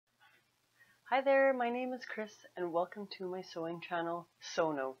Hi there, my name is Chris and welcome to my sewing channel,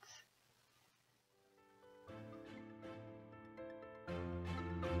 Sew Notes.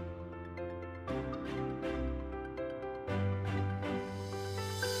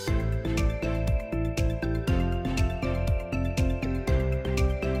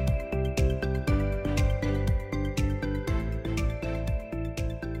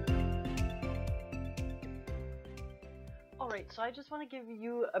 Alright, so I just want to give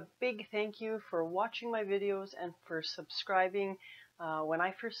you a big thank you for watching my videos and for subscribing. When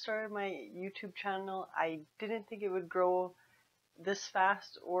I first started my YouTube channel, I didn't think it would grow this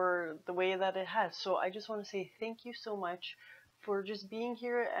fast or the way that it has. So I just want to say thank you so much for just being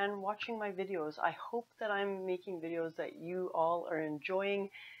here and watching my videos. I hope that I'm making videos that you all are enjoying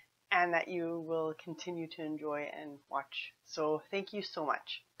and that you will continue to enjoy and watch. So thank you so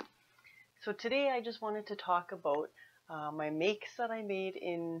much. So today I just wanted to talk about my makes that I made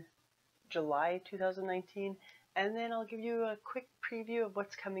in July 2019, and then I'll give you a quick preview of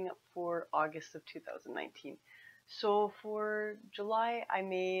what's coming up for August of 2019. So for July I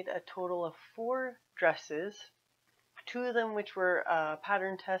made a total of 4 dresses, 2 of them which were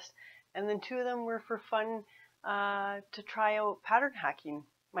pattern test, and then 2 of them were for fun to try out pattern hacking.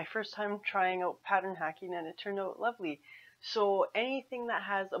 My first time trying out pattern hacking, and it turned out lovely. So anything that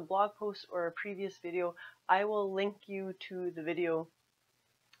has a blog post or a previous video, I will link you to the video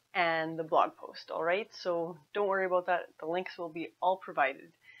and the blog post, alright? So don't worry about that, the links will be all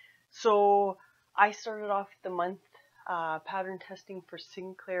provided. So I started off the month pattern testing for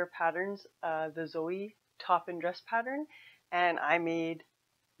Sinclair Patterns, the Zoe top and dress pattern, and I made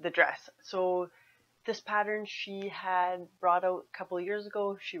the dress. So this pattern she had brought out a couple of years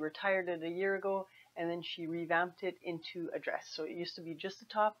ago, she retired it a year ago, and then she revamped it into a dress. So it used to be just a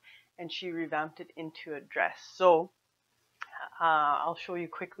top, and she revamped it into a dress. So I'll show you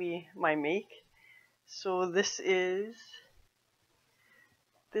quickly my make. So this is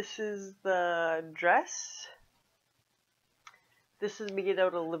the dress. This is made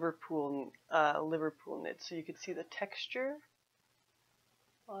out of Liverpool knit, so you can see the texture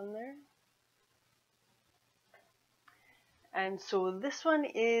on there. And so this one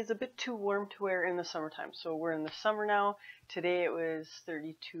is a bit too warm to wear in the summertime. So we're in the summer now. Today it was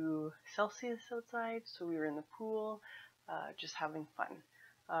 32 Celsius outside, so we were in the pool, just having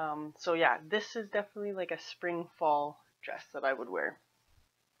fun. So yeah, this is definitely like a spring fall dress that I would wear.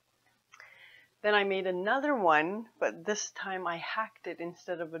 Then I made another one, but this time I hacked it.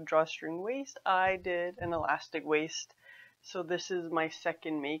 Instead of a drawstring waist, I did an elastic waist. So this is my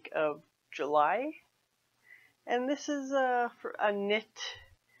second make of July. And this is a knit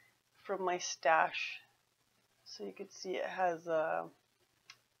from my stash. So you can see it has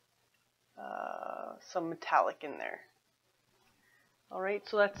some metallic in there. Alright,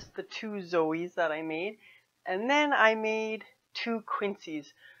 so that's the 2 Zoes that I made. And then I made 2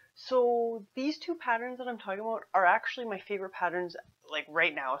 Quincy's. So these 2 patterns that I'm talking about are actually my favorite patterns like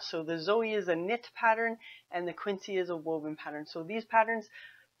right now. So the Zoe is a knit pattern and the Quincy is a woven pattern. So these patterns,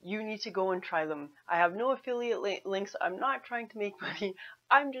 you need to go and try them. I have no affiliate links. I'm not trying to make money.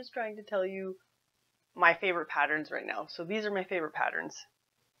 I'm just trying to tell you my favorite patterns right now. So these are my favorite patterns.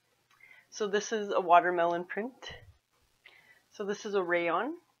 So this is a watermelon print. So this is a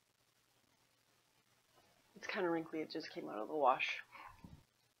rayon. It's kind of wrinkly. It just came out of the wash.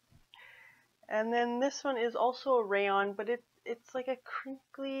 And then this one is also a rayon, but it's like a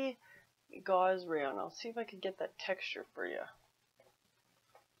crinkly gauze rayon. I'll see if I could get that texture for you.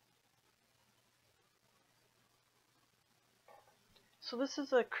 So this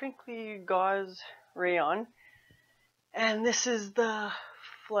is a crinkly gauze rayon, and this is the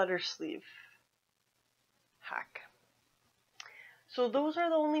flutter sleeve hack. So those are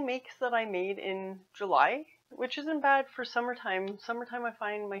the only makes that I made in July, which isn't bad for summertime. Summertime I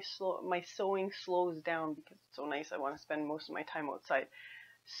find my sewing slows down because it's so nice. I want to spend most of my time outside.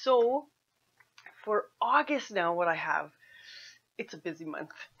 So for August now, what I have, it's a busy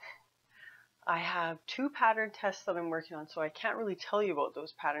month. I have 2 pattern tests that I'm working on, so I can't really tell you about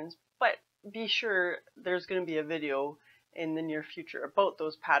those patterns, but be sure there's going to be a video in the near future about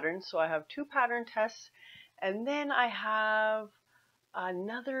those patterns. So I have 2 pattern tests, and then I have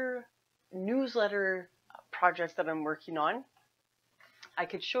another newsletter project that I'm working on. I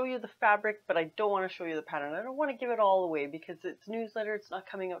could show you the fabric, but I don't want to show you the pattern. I don't want to give it all away because it's newsletter, it's not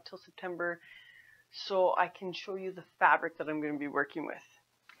coming out till September, so I can show you the fabric that I'm going to be working with.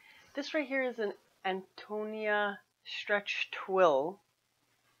 This right here is an Antonia stretch twill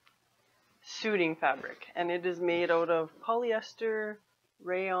suiting fabric, and it is made out of polyester,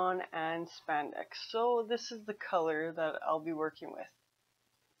 rayon, and spandex. So this is the color that I'll be working with.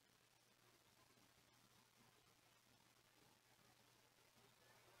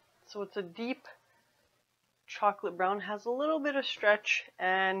 So it's a deep chocolate brown, has a little bit of stretch,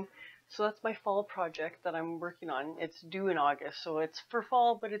 and so that's my fall project that I'm working on. It's due in August, so it's for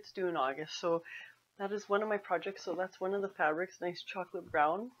fall, but it's due in August. So that is one of my projects. So that's one of the fabrics, nice chocolate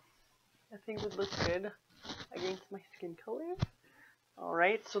brown. I think would look good against my skin color. All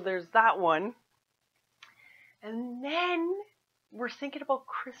right, so there's that one. And then we're thinking about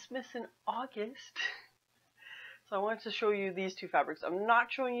Christmas in August. So I wanted to show you these two fabrics. I'm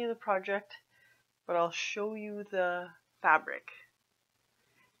not showing you the project, but I'll show you the fabric.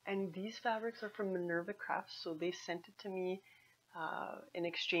 And these fabrics are from Minerva Crafts, so they sent it to me in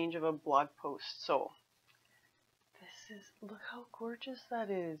exchange of a blog post. So this is, look how gorgeous that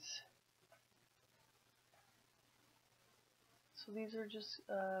is. So these are just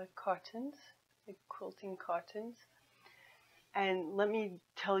cottons, like quilting cottons. And let me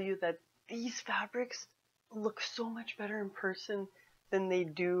tell you that these fabrics look so much better in person than they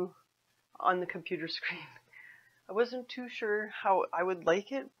do on the computer screen. I wasn't too sure how I would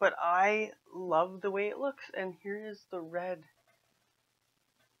like it, but I love the way it looks. And here is the red.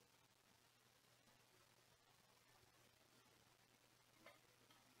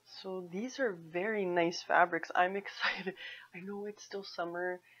 So these are very nice fabrics. I'm excited. I know it's still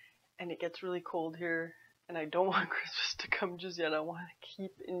summer and it gets really cold here, and I don't want Christmas to come just yet. I want to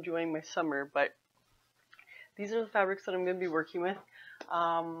keep enjoying my summer, but these are the fabrics that I'm going to be working with.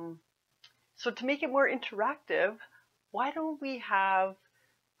 So to make it more interactive, why don't we have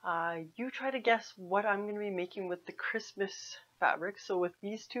you try to guess what I'm going to be making with the Christmas fabrics. So with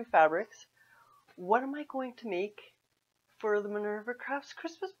these two fabrics, what am I going to make for the Minerva Crafts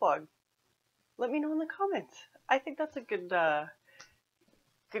Christmas blog? Let me know in the comments. I think that's a good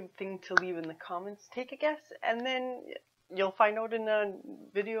good thing to leave in the comments. Take a guess, and then you'll find out in a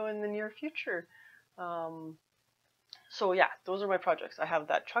video in the near future. So yeah, those are my projects. I have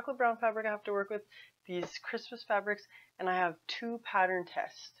that chocolate brown fabric I have to work with, these Christmas fabrics, and I have 2 pattern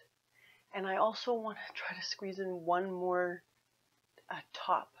tests. And I also want to try to squeeze in one more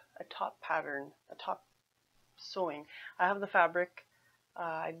top pattern, a top sewing. I have the fabric.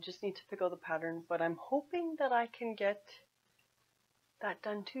 I just need to pick out the pattern, but I'm hoping that I can get that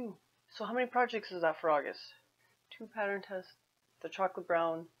done too. So how many projects is that for August? 2 pattern tests, the chocolate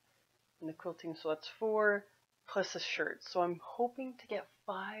brown, and the quilting. So that's 4 plus a shirt. So I'm hoping to get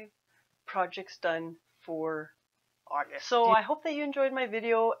 5 projects done for August. So I hope that you enjoyed my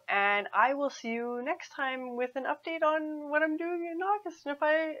video, and I will see you next time with an update on what I'm doing in August and if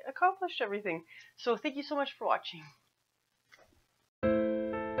I accomplished everything. So thank you so much for watching.